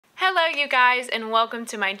Hello you guys and welcome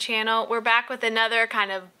to my channel. We're back with another kind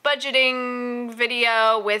of budgeting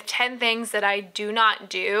video with 10 things that I do not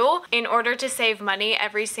do in order to save money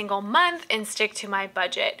every single month and stick to my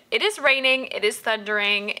budget. It is raining, it is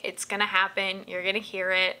thundering, it's gonna happen, you're gonna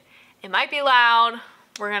hear it. It might be loud,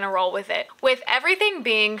 we're gonna roll with it. With everything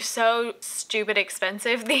being so stupid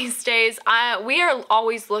expensive these days, we are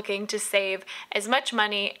always looking to save as much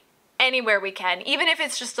money anywhere we can, even if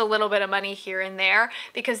it's just a little bit of money here and there,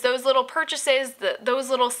 because those little purchases, those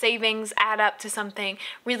little savings add up to something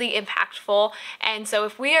really impactful. And so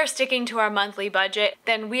if we are sticking to our monthly budget,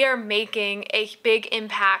 then we are making a big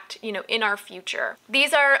impact, in our future.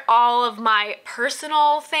 These are all of my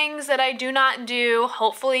personal things that I do not do.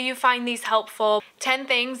 Hopefully you find these helpful. 10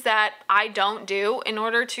 things that I don't do in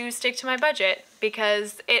order to stick to my budget,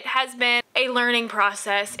 because it has been a learning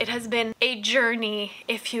process. It has been a journey,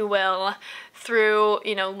 if you will, through,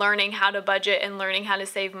 learning how to budget and learning how to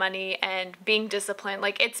save money and being disciplined.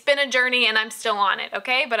 Like, it's been a journey and I'm still on it,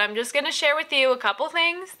 okay? But I'm just gonna share with you a couple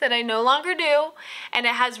things that I no longer do, and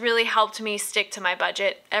it has really helped me stick to my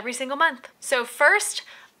budget every single month. So first,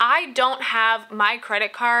 I don't have my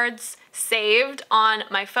credit cards saved on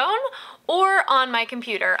my phone or on my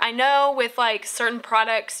computer. I know with like certain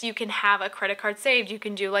products you can have a credit card saved. You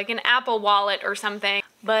can do like an Apple Wallet or something,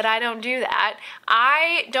 but I don't do that.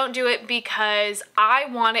 I don't do it because I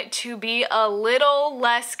want it to be a little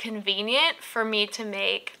less convenient for me to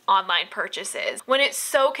make online purchases. When it's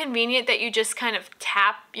so convenient that you just kind of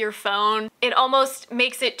tap your phone, it almost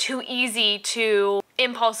makes it too easy to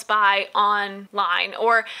impulse buy online,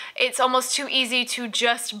 or it's almost too easy to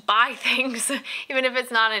just buy things even if it's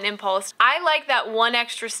not an impulse. I like that one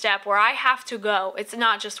extra step where I have to go. It's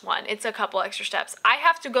not just one, it's a couple extra steps. I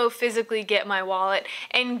have to go physically get my wallet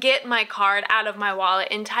and get my card out of my wallet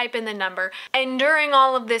and type in the number. And during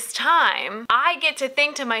all of this time, I get to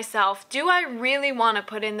think to myself, do I really want to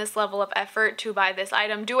put in this level of effort to buy this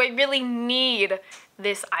item? Do I really need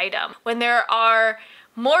this item? When there are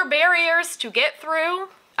more barriers to get through,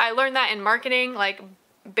 I learned that in marketing, like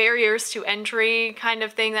barriers to entry kind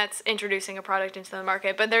of thing. That's introducing a product into the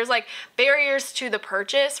market, but there's like barriers to the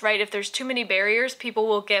purchase, right? If there's too many barriers, people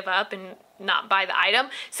will give up and not buy the item.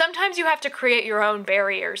 Sometimes you have to create your own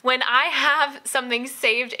barriers. When I have something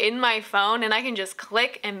saved in my phone and I can just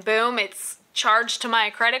click and boom, it's charged to my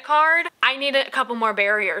credit card, I need a couple more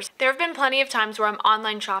barriers. There have been plenty of times where I'm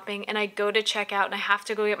online shopping and I go to checkout and I have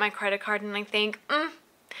to go get my credit card and I think,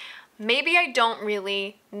 maybe I don't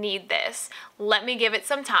really need this. Let me give it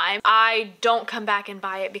some time. I don't come back and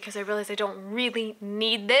buy it because I realize I don't really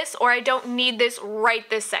need this, or I don't need this right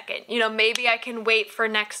this second. Maybe I can wait for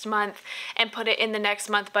next month and put it in the next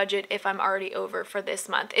month budget if I'm already over for this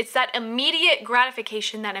month. It's that immediate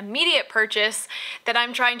gratification, that immediate purchase that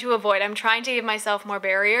I'm trying to avoid. I'm trying to give myself more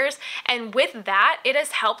barriers, and with that, it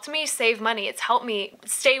has helped me save money. It's helped me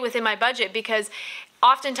stay within my budget, because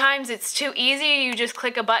oftentimes it's too easy. You just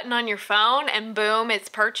click a button on your phone and boom, it's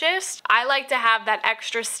purchased. I like to have that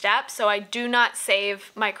extra step, so I do not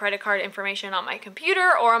save my credit card information on my computer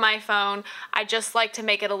or on my phone. I just like to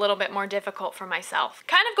make it a little bit more difficult for myself.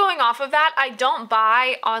 Kind of going off of that, I don't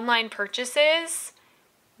buy online purchases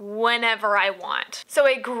whenever I want. So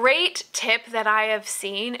a great tip that I have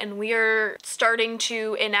seen, and we are starting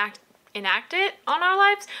to enact it on our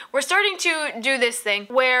lives. We're starting to do this thing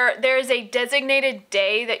where there's a designated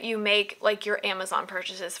day that you make like your Amazon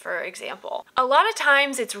purchases, for example. A lot of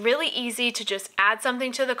times it's really easy to just add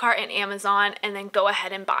something to the cart in Amazon and then go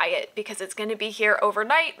ahead and buy it because it's going to be here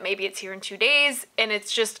overnight. Maybe it's here in 2 days, and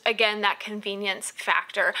it's just, again, that convenience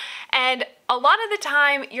factor. And a lot of the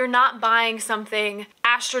time, you're not buying something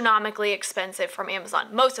astronomically expensive from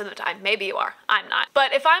Amazon. Most of the time, maybe you are, I'm not.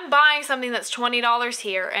 But if I'm buying something that's $20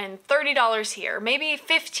 here and $30 here, maybe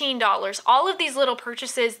 $15, all of these little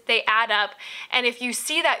purchases, they add up. And if you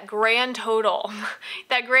see that grand total,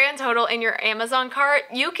 in your Amazon cart,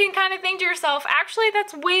 you can kind of think to yourself, actually,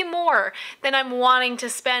 that's way more than I'm wanting to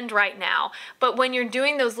spend right now. But when you're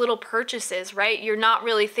doing those little purchases, right, you're not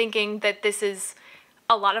really thinking that this is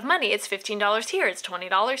a lot of money. It's $15 here, it's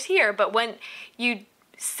 $20 here. But when you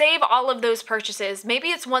save all of those purchases, maybe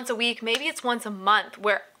it's once a week, maybe it's once a month,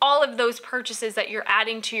 where all of those purchases that you're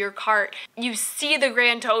adding to your cart, you see the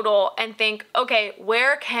grand total and think, okay,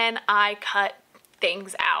 where can I cut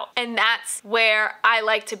things out. And that's where I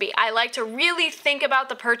like to be. I like to really think about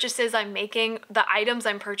the purchases I'm making, the items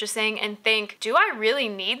I'm purchasing, and think, do I really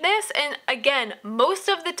need this? And again, most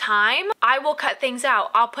of the time, I will cut things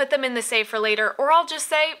out. I'll put them in the save for later, or I'll just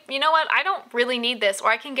say, you know what, I don't really need this,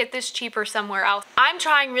 or I can get this cheaper somewhere else. I'm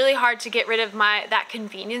trying really hard to get rid of that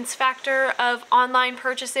convenience factor of online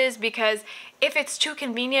purchases, because if it's too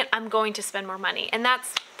convenient, I'm going to spend more money. And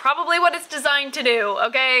that's probably what it's designed to do,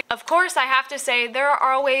 okay? Of course, I have to say there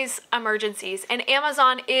are always emergencies, and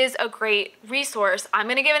Amazon is a great resource. I'm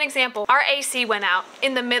gonna give an example. Our AC went out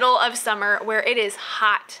in the middle of summer where it is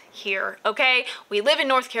hot here, okay? We live in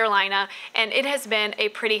North Carolina, and it has been a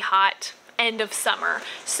pretty hot end of summer.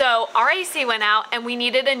 So our AC went out and we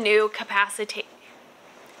needed a new capacitor.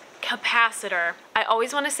 I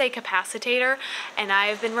always want to say capacitator, and I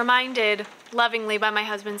have been reminded lovingly by my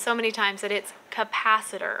husband so many times that it's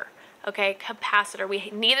capacitor. Okay, capacitor. We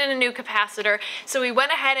needed a new capacitor, so we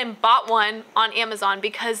went ahead and bought one on Amazon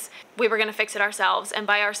because we were gonna fix it ourselves, and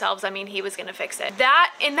by ourselves, I mean he was gonna fix it.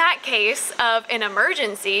 In that case of an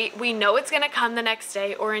emergency, we know it's gonna come the next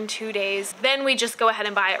day or in 2 days, then we just go ahead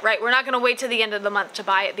and buy it, right? We're not gonna wait till the end of the month to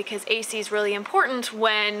buy it, because AC is really important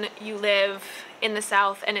when you live in the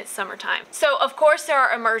South and it's summertime. So of course there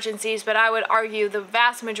are emergencies, but I would argue the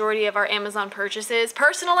vast majority of our Amazon purchases,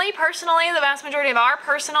 personally, the vast majority of our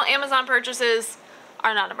personal Amazon purchases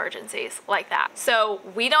are not emergencies like that. So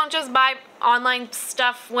we don't just buy online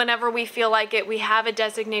stuff whenever we feel like it. We have a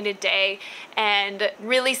designated day, and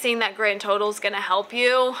really seeing that grand total is gonna help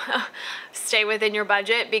you stay within your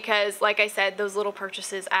budget, because like I said, those little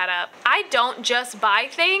purchases add up. I don't just buy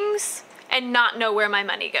things and not know where my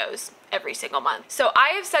money goes every single month. So I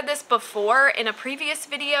have said this before in a previous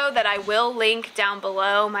video that I will link down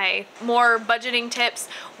below, my more budgeting tips.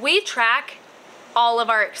 We track all of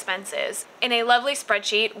our expenses in a lovely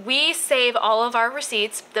spreadsheet. We save all of our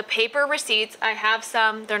receipts, the paper receipts. I have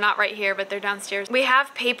some, they're not right here, but they're downstairs. We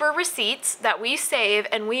have paper receipts that we save,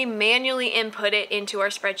 and we manually input it into our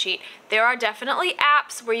spreadsheet. There are definitely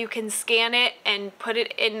apps where you can scan it and put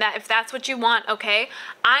it in that if that's what you want, okay?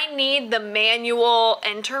 I need the manual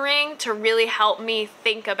entering to really help me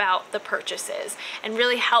think about the purchases and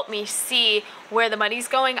really help me see where the money's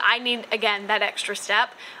going. I need, again, that extra step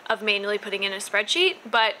of manually putting in a spreadsheet,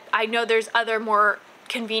 but I know there's other more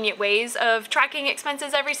convenient ways of tracking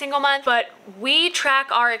expenses every single month, but we track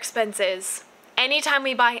our expenses anytime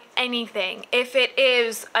we buy anything. If it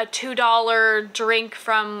is a $2 drink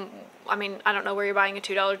from, I mean, I don't know where you're buying a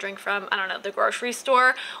 $2 drink from, I don't know, the grocery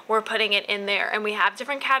store, we're putting it in there. And we have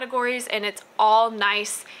different categories, and it's all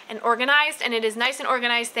nice and organized, and it is nice and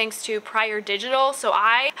organized thanks to Prior Digital. So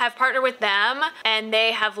I have partnered with them, and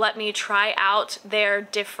they have let me try out their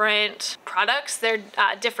different products, their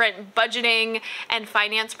different budgeting and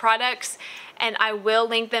finance products, and I will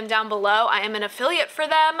link them down below. I am an affiliate for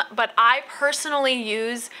them, but I personally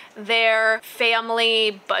use their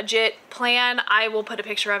family budget plan. I will put a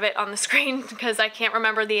picture of it on the screen because I can't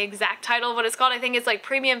remember the exact title of what it's called. I think it's like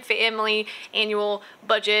Premium Family Annual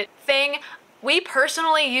Budget thing. We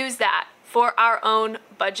personally use that for our own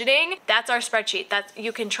budgeting. That's our spreadsheet.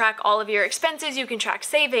 You can track all of your expenses, you can track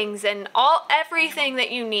savings, and everything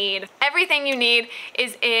that you need. Everything you need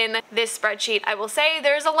is in this spreadsheet. I will say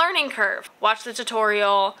there's a learning curve. Watch the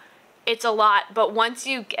tutorial. It's a lot, but once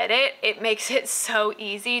you get it, it makes it so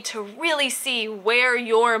easy to really see where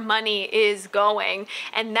your money is going,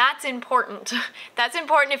 and that's important. That's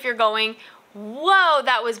important if you're going, whoa,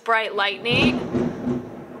 that was bright lightning.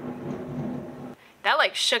 That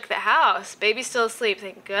like shook the house. Baby's still asleep,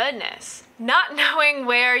 thank goodness. Not knowing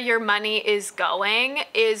where your money is going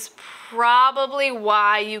is probably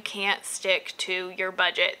why you can't stick to your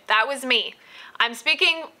budget. That was me. I'm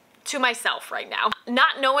speaking to myself right now.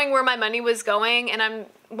 Not knowing where my money was going, and I'm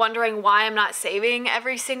wondering why I'm not saving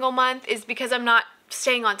every single month, is because I'm not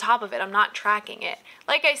staying on top of it. I'm not tracking it.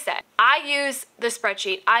 Like I said, I use the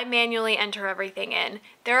spreadsheet. I manually enter everything in.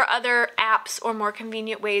 There are other apps or more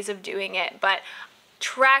convenient ways of doing it, but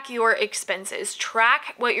track your expenses,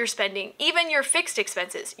 track what you're spending, even your fixed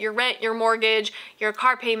expenses, your rent, your mortgage, your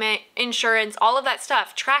car payment, insurance, all of that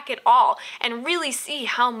stuff. Track it all and really see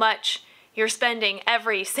how much you're spending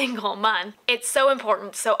every single month. It's so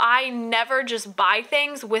important. So I never just buy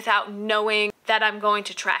things without knowing that I'm going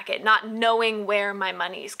to track it, not knowing where my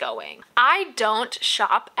money's going. I don't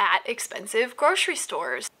shop at expensive grocery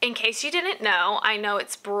stores. In case you didn't know, I know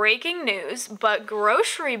it's breaking news, but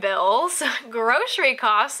grocery bills, grocery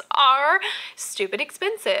costs are stupid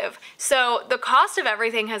expensive. So the cost of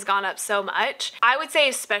everything has gone up so much. I would say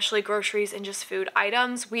especially groceries and just food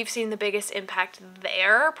items, we've seen the biggest impact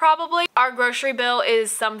there probably. Our grocery bill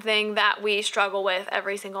is something that we struggle with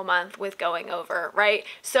every single month with going over, right?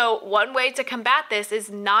 So one way to combat this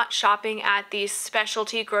is not shopping at these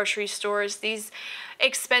specialty grocery stores, these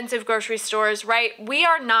expensive grocery stores, right? We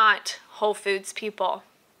are not Whole Foods people.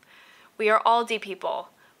 We are Aldi people.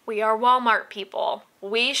 We are Walmart people.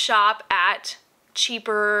 We shop at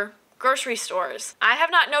cheaper grocery stores. I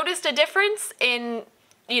have not noticed a difference in,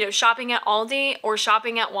 shopping at Aldi or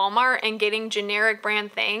shopping at Walmart and getting generic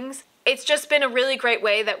brand things. It's just been a really great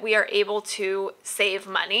way that we are able to save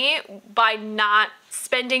money by not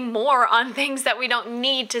spending more on things that we don't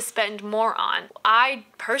need to spend more on. I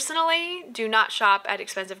personally do not shop at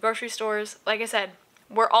expensive grocery stores. Like I said,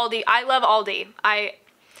 we're Aldi. I love Aldi.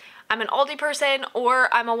 I'm an Aldi person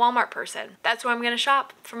or I'm a Walmart person. That's where I'm gonna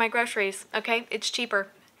shop for my groceries, okay? It's cheaper.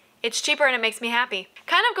 It's cheaper and it makes me happy.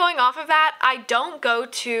 Kind of going off of that, I don't go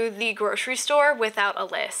to the grocery store without a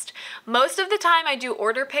list. Most of the time I do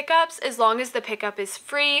order pickups as long as the pickup is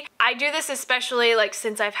free. I do this especially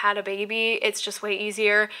since I've had a baby, it's just way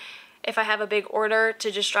easier if I have a big order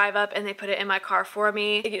to just drive up and they put it in my car for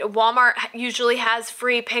me. Walmart usually has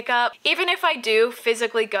free pickup. Even if I do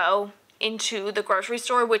physically go into the grocery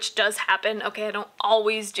store, which does happen, okay, I don't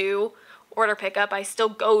always do order pickup, I still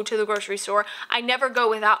go to the grocery store. I never go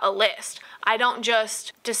without a list. I don't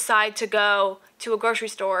just decide to go to a grocery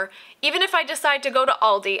store. Even if I decide to go to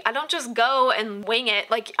Aldi, I don't just go and wing it.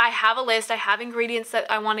 I have a list, I have ingredients that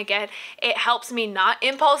I want to get. It helps me not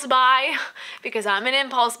impulse buy because I'm an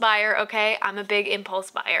impulse buyer, okay? I'm a big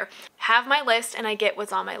impulse buyer. Have my list and I get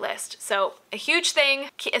what's on my list. So a huge thing,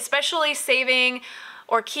 especially saving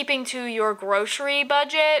or keeping to your grocery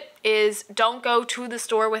budget, is don't go to the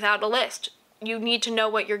store without a list. You need to know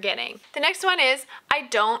what you're getting. The next one is I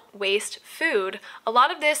don't waste food. A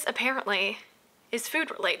lot of this apparently is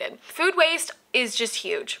food related. Food waste is just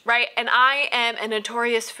huge, right? And I am a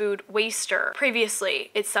notorious food waster.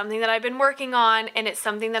 Previously, it's something that I've been working on and it's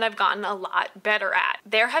something that I've gotten a lot better at.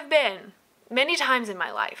 There have been many times in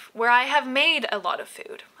my life where I have made a lot of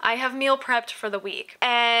food. I have meal prepped for the week.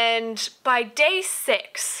 And by day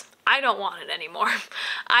 6, I don't want it anymore.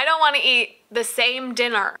 I don't want to eat the same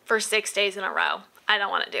dinner for 6 days in a row. I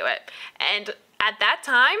don't want to do it. And at that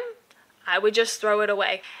time, I would just throw it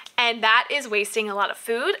away. And that is wasting a lot of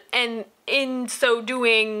food, and in so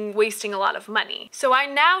doing, wasting a lot of money. So I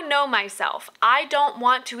now know myself. I don't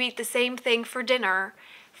want to eat the same thing for dinner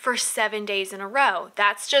for 7 days in a row.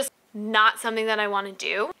 That's just not something that I want to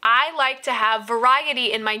do. I like to have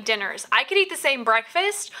variety in my dinners. I could eat the same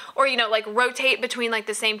breakfast or, rotate between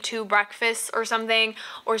the same 2 breakfasts or something,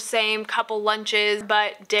 or same couple lunches,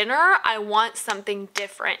 but dinner, I want something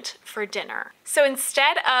different for dinner. So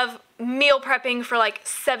instead of meal prepping for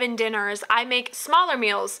 7 dinners, I make smaller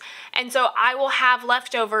meals. And so I will have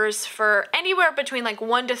leftovers for anywhere between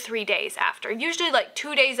 1 to 3 days after. Usually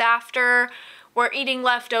 2 days after we're eating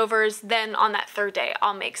leftovers, then on that 3rd day,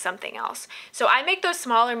 I'll make something else. So I make those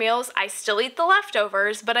smaller meals, I still eat the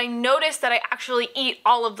leftovers, but I notice that I actually eat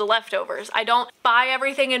all of the leftovers. I don't buy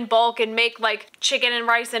everything in bulk and make chicken and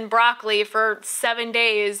rice and broccoli for 7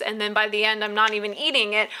 days, and then by the end, I'm not even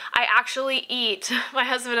eating it. I actually eat, my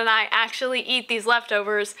husband and I actually eat these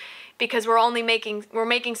leftovers because we're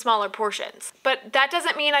making smaller portions. But that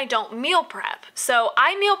doesn't mean I don't meal prep. So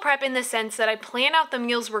I meal prep in the sense that I plan out the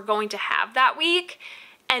meals we're going to have that week,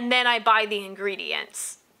 and then I buy the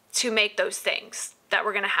ingredients to make those things that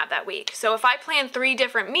we're gonna have that week. So if I plan 3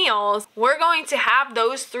 different meals, we're going to have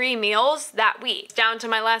those 3 meals that week. Down to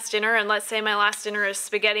my last dinner, and let's say my last dinner is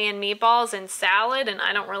spaghetti and meatballs and salad, and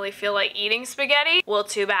I don't really feel like eating spaghetti. Well,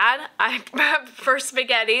 too bad. I prep for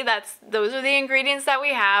spaghetti. Those are the ingredients that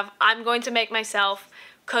we have. I'm going to make myself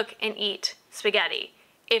cook and eat spaghetti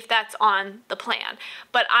if that's on the plan.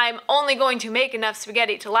 But I'm only going to make enough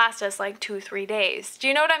spaghetti to last us 2-3 days. Do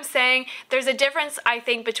you know what I'm saying? There's a difference, I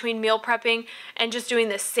think, between meal prepping and just doing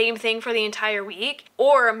the same thing for the entire week,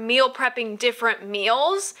 or meal prepping different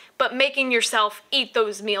meals, but making yourself eat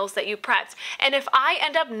those meals that you prepped. And if I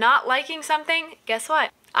end up not liking something, guess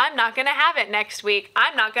what? I'm not gonna have it next week.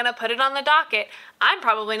 I'm not gonna put it on the docket. I'm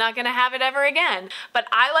probably not gonna have it ever again. But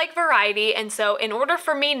I like variety, and so in order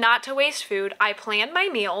for me not to waste food, I plan my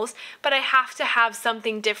meals, but I have to have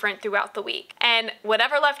something different throughout the week. And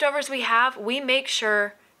whatever leftovers we have, we make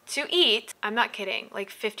sure to eat. I'm not kidding, like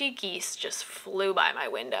 50 geese just flew by my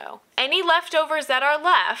window. Any leftovers that are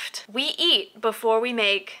left, we eat before we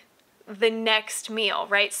make the next meal,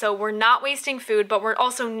 right? So we're not wasting food, but we're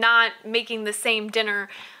also not making the same dinner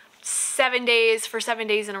 7 days for 7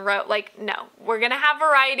 days in a row. Like, no, we're gonna have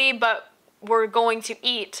variety, but we're going to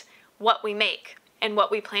eat what we make and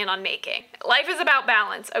what we plan on making. Life is about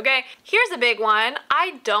balance, okay? Here's a big one.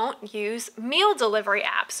 I don't use meal delivery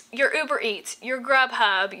apps. Your Uber Eats, your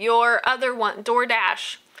Grubhub, your other one,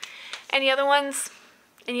 DoorDash. Any other ones?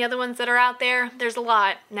 Any other ones that are out there? There's a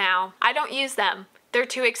lot now. I don't use them. They're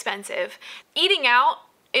too expensive. Eating out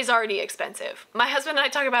is already expensive. My husband and I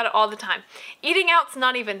talk about it all the time. Eating out's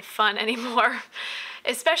not even fun anymore,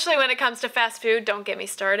 especially when it comes to fast food. Don't get me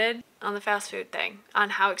started on the fast food thing,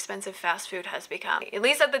 on how expensive fast food has become. At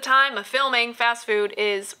least at the time of filming, fast food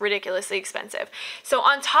is ridiculously expensive. So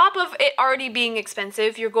on top of it already being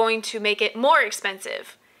expensive, you're going to make it more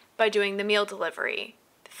expensive by doing the meal delivery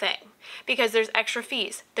thing, because there's extra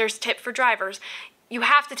fees, there's tip for drivers. You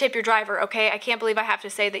have to tip your driver, okay? I can't believe I have to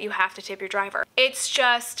say that you have to tip your driver. It's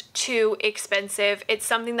just too expensive. It's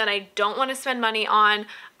something that I don't want to spend money on.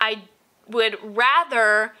 I would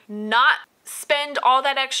rather not spend all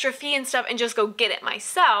that extra fee and stuff and just go get it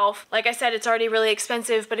myself. Like I said, it's already really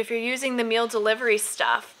expensive, but if you're using the meal delivery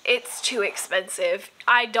stuff, it's too expensive.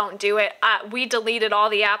 I don't do it. We deleted all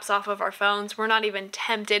the apps off of our phones. We're not even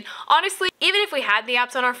tempted. Honestly, even if we had the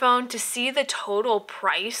apps on our phone, to see the total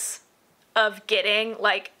price of getting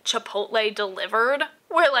like Chipotle delivered,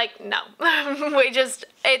 we're like, no.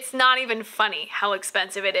 It's not even funny how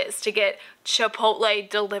expensive it is to get Chipotle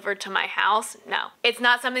delivered to my house. No, it's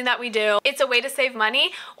not something that we do. It's a way to save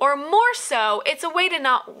money, or more so, it's a way to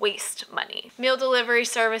not waste money. Meal delivery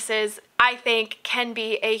services, I think, can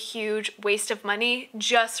be a huge waste of money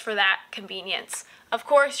just for that convenience. Of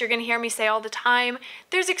course, you're gonna hear me say all the time,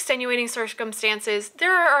 there's extenuating circumstances,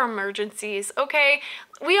 there are emergencies, okay?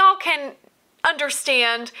 We all can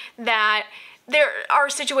understand that there are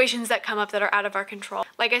situations that come up that are out of our control.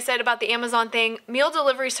 Like I said about the Amazon thing, meal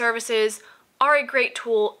delivery services are a great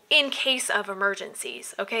tool in case of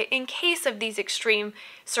emergencies, okay? In case of these extreme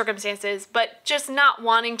circumstances, but just not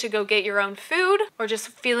wanting to go get your own food, or just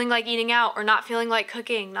feeling like eating out, or not feeling like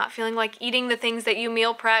cooking, not feeling like eating the things that you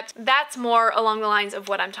meal prepped. That's more along the lines of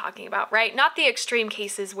what I'm talking about, right? Not the extreme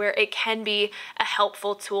cases where it can be a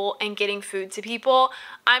helpful tool in getting food to people.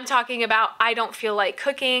 I'm talking about, I don't feel like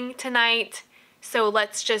cooking tonight, so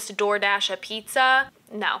let's just DoorDash a pizza.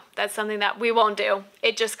 No, that's something that we won't do.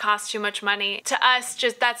 It just costs too much money. To us,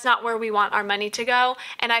 that's not where we want our money to go.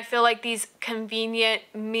 And I feel like these convenient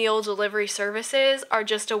meal delivery services are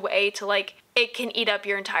just a way to, like, it can eat up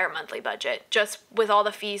your entire monthly budget just with all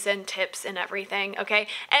the fees and tips and everything, okay?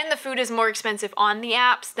 And the food is more expensive on the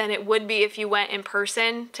apps than it would be if you went in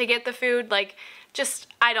person to get the food. Like,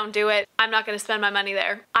 I don't do it. I'm not gonna spend my money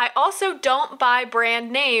there. I also don't buy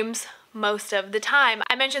brand names most of the time.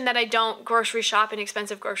 I mentioned that I don't grocery shop in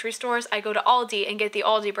expensive grocery stores. I go to Aldi and get the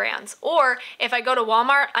Aldi brands. Or if I go to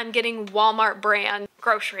Walmart, I'm getting Walmart brand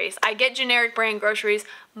groceries. I get generic brand groceries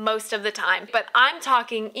most of the time, but I'm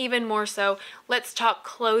talking even more so, let's talk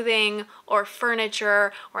clothing or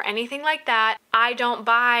furniture or anything like that. I don't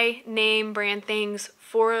buy name brand things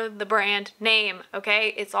for the brand name,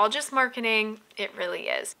 okay? It's all just marketing. It really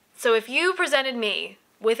is. So if you presented me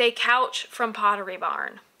with a couch from Pottery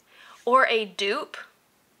Barn, or a dupe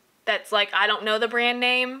that's like, I don't know the brand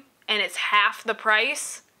name and it's half the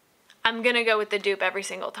price, I'm gonna go with the dupe every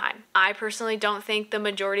single time. I personally don't think the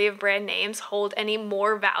majority of brand names hold any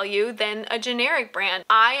more value than a generic brand.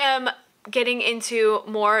 I am getting into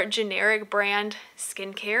more generic brand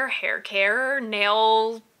skincare, hair care,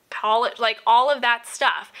 nail polish, like all of that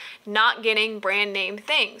stuff, not getting brand name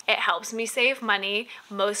things. It helps me save money.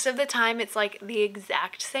 Most of the time it's like the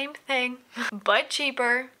exact same thing, but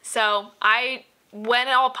cheaper. So when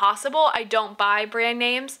at all possible, I don't buy brand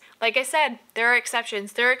names. Like I said, there are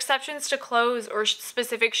exceptions. There are exceptions to clothes or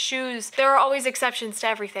specific shoes. There are always exceptions to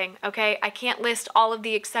everything, okay? I can't list all of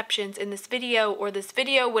the exceptions in this video, or this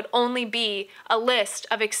video would only be a list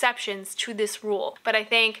of exceptions to this rule. But I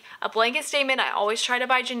think a blanket statement, I always try to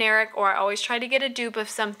buy generic, or I always try to get a dupe of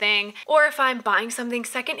something. Or if I'm buying something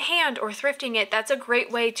secondhand or thrifting it, that's a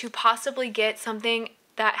great way to possibly get something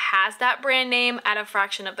that has that brand name at a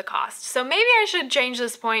fraction of the cost. So maybe I should change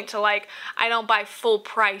this point to like, I don't buy full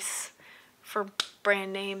price for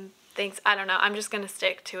brand name things. I don't know. I'm just gonna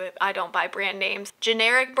stick to it. I don't buy brand names.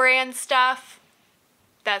 Generic brand stuff,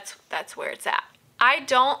 that's where it's at. I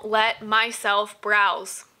don't let myself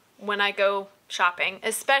browse when I go shopping,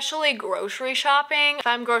 especially grocery shopping. If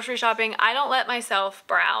I'm grocery shopping, I don't let myself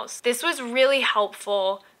browse. This was really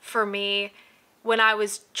helpful for me when I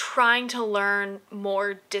was trying to learn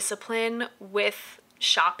more discipline with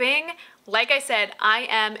shopping. Like I said, I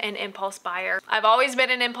am an impulse buyer. I've always been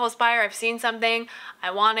an impulse buyer. I've seen something,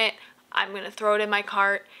 I want it, I'm gonna throw it in my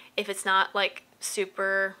cart. If it's not like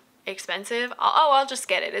super expensive, I'll just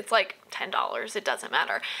get it. It's like $10, it doesn't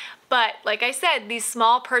matter. But like I said, these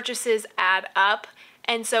small purchases add up.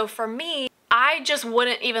 And so for me, I just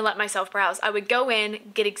wouldn't even let myself browse. I would go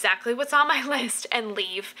in, get exactly what's on my list and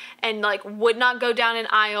leave, and like would not go down an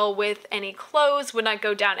aisle with any clothes, would not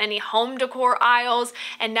go down any home decor aisles.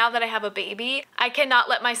 And now that I have a baby, I cannot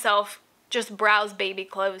let myself just browse baby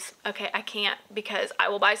clothes. Okay, I can't, because I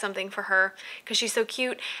will buy something for her because she's so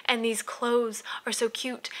cute and these clothes are so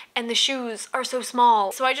cute and the shoes are so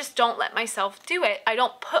small. So I just don't let myself do it. I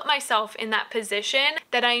don't put myself in that position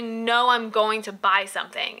that I know I'm going to buy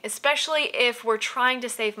something, especially if we're trying to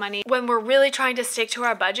save money. When we're really trying to stick to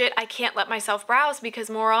our budget, I can't let myself browse, because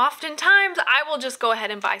more often times I will just go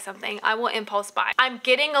ahead and buy something. I will impulse buy. I'm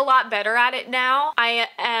getting a lot better at it now. I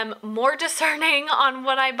am more discerning on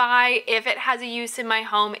what I buy, if it has a use in my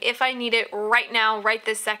home, if I need it right now, right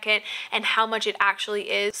this second, and how much it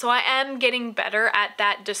actually is. So I am getting better at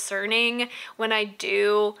that discerning when I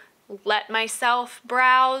do let myself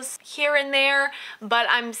browse here and there. But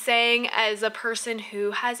I'm saying, as a person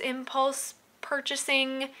who has impulse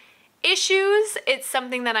purchasing issues, it's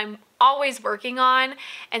something that I'm always working on.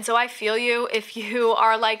 And so I feel you if you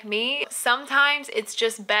are like me. Sometimes it's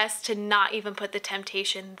just best to not even put the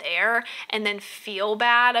temptation there and then feel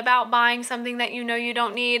bad about buying something that you know you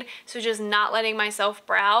don't need. So just not letting myself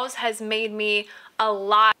browse has made me a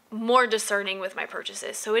lot more discerning with my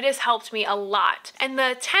purchases. So it has helped me a lot. And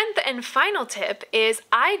the 10th and final tip is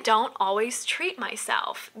I don't always treat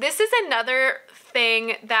myself. This is another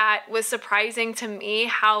thing that was surprising to me,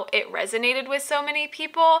 how it resonated with so many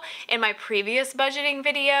people in my previous budgeting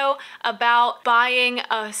video about buying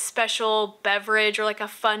a special beverage or like a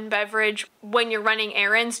fun beverage when you're running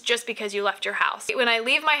errands just because you left your house. When I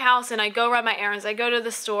leave my house and I go run my errands, I go to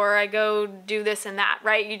the store, I go do this and that,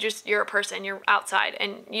 right? You're a person, you're outside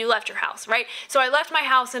and you left your house, right? So I left my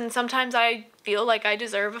house, and sometimes I feel like I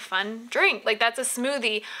deserve a fun drink. Like that's a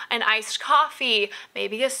smoothie, an iced coffee,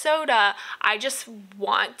 maybe a soda. I just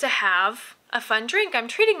want to have a fun drink. I'm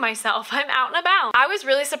treating myself. I'm out and about. I was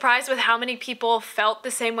really surprised with how many people felt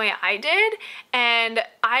the same way I did. And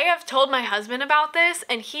I have told my husband about this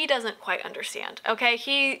and he doesn't quite understand, okay?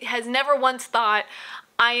 He has never once thought,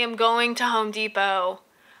 I am going to Home Depot,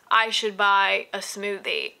 I should buy a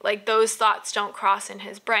smoothie. Like those thoughts don't cross in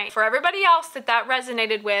his brain. For everybody else that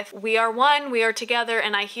resonated with, we are one, we are together,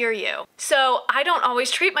 and I hear you. So I don't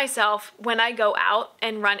always treat myself when I go out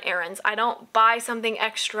and run errands. I don't buy something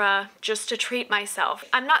extra just to treat myself.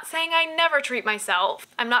 I'm not saying I never treat myself.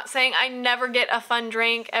 I'm not saying I never get a fun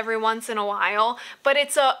drink every once in a while, but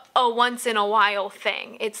it's a once in a while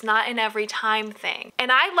thing. It's not an every time thing.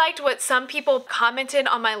 And I liked what some people commented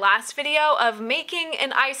on my last video of making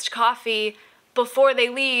an iced coffee before they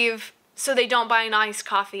leave so they don't buy an iced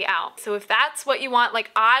coffee out. So if that's what you want, like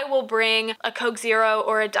I will bring a Coke Zero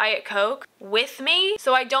or a Diet Coke with me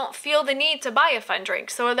so I don't feel the need to buy a fun drink.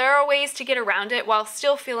 So there are ways to get around it while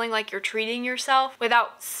still feeling like you're treating yourself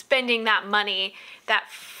without spending that money, that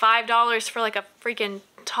 $5 for like a freaking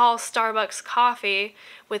tall Starbucks coffee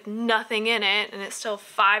with nothing in it, and it's still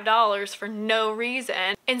 $5 for no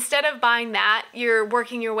reason. Instead of buying that, you're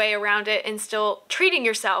working your way around it and still treating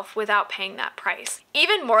yourself without paying that price.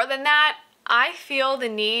 Even more than that, I feel the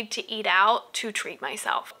need to eat out to treat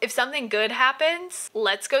myself. If something good happens,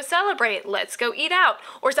 let's go celebrate, let's go eat out.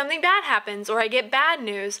 Or something bad happens, or I get bad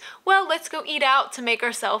news, well, let's go eat out to make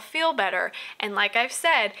ourselves feel better. And like I've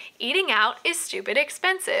said, eating out is stupid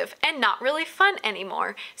expensive and not really fun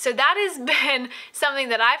anymore. So that has been something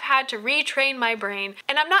that I've had to retrain my brain.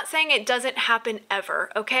 And I'm not saying it doesn't happen ever,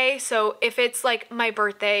 okay? So if it's like my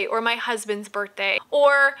birthday or my husband's birthday,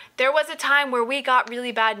 or there was a time where we got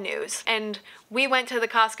really bad news and we went to the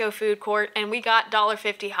Costco food court and we got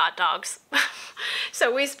 $1.50 hot dogs.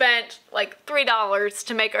 So we spent like $3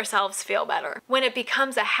 to make ourselves feel better. When it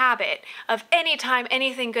becomes a habit of anytime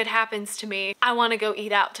anything good happens to me, I want to go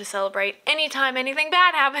eat out to celebrate. Anytime anything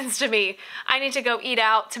bad happens to me, I need to go eat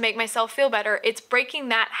out to make myself feel better. It's breaking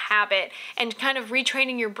that habit and kind of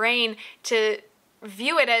retraining your brain to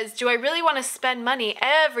view it as, do I really want to spend money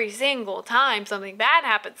every single time something bad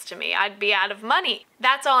happens to me? I'd be out of money.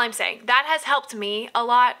 That's all I'm saying. That has helped me a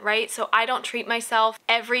lot, right? So I don't treat myself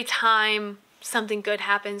every time something good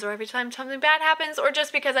happens or every time something bad happens or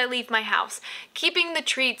just because I leave my house. Keeping the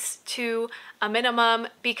treats to a minimum,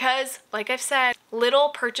 because like I've said, little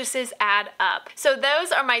purchases add up. So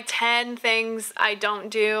those are my 10 things I don't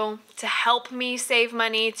do to help me save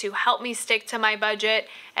money, to help me stick to my budget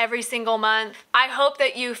every single month. I hope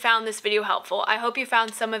that you found this video helpful. I hope you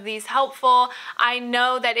found some of these helpful. I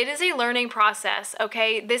know that it is a learning process,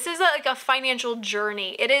 okay? This is like a financial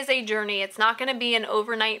journey. It is a journey. It's not gonna be an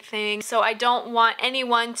overnight thing. So I don't want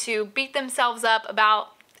anyone to beat themselves up about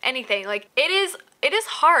anything. Like, it is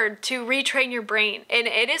hard to retrain your brain, and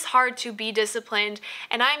it is hard to be disciplined.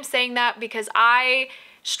 And I'm saying that because I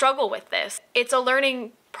struggle with this. It's a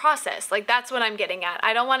learning process. Like, that's what I'm getting at.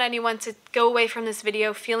 I don't want anyone to go away from this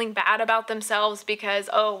video feeling bad about themselves because,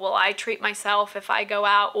 oh, well, I treat myself if I go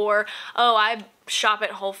out, or, oh, I shop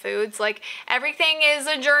at Whole Foods. Like, everything is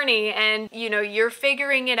a journey, and you know, you're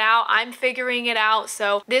figuring it out, I'm figuring it out.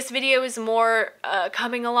 So this video is more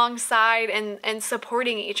coming alongside and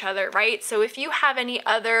supporting each other, right? So if you have any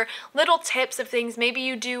other little tips of things maybe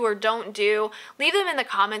you do or don't do, leave them in the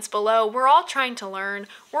comments below. We're all trying to learn,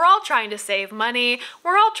 we're all trying to save money,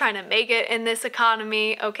 we're all trying to make it in this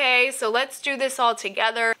economy, okay? So let's do this all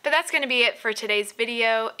together. But that's gonna be it for today's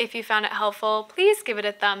video. If you found it helpful, please give it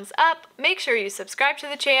a thumbs up, make sure you subscribe to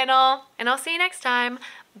the channel, and I'll see you next time.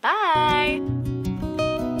 Bye!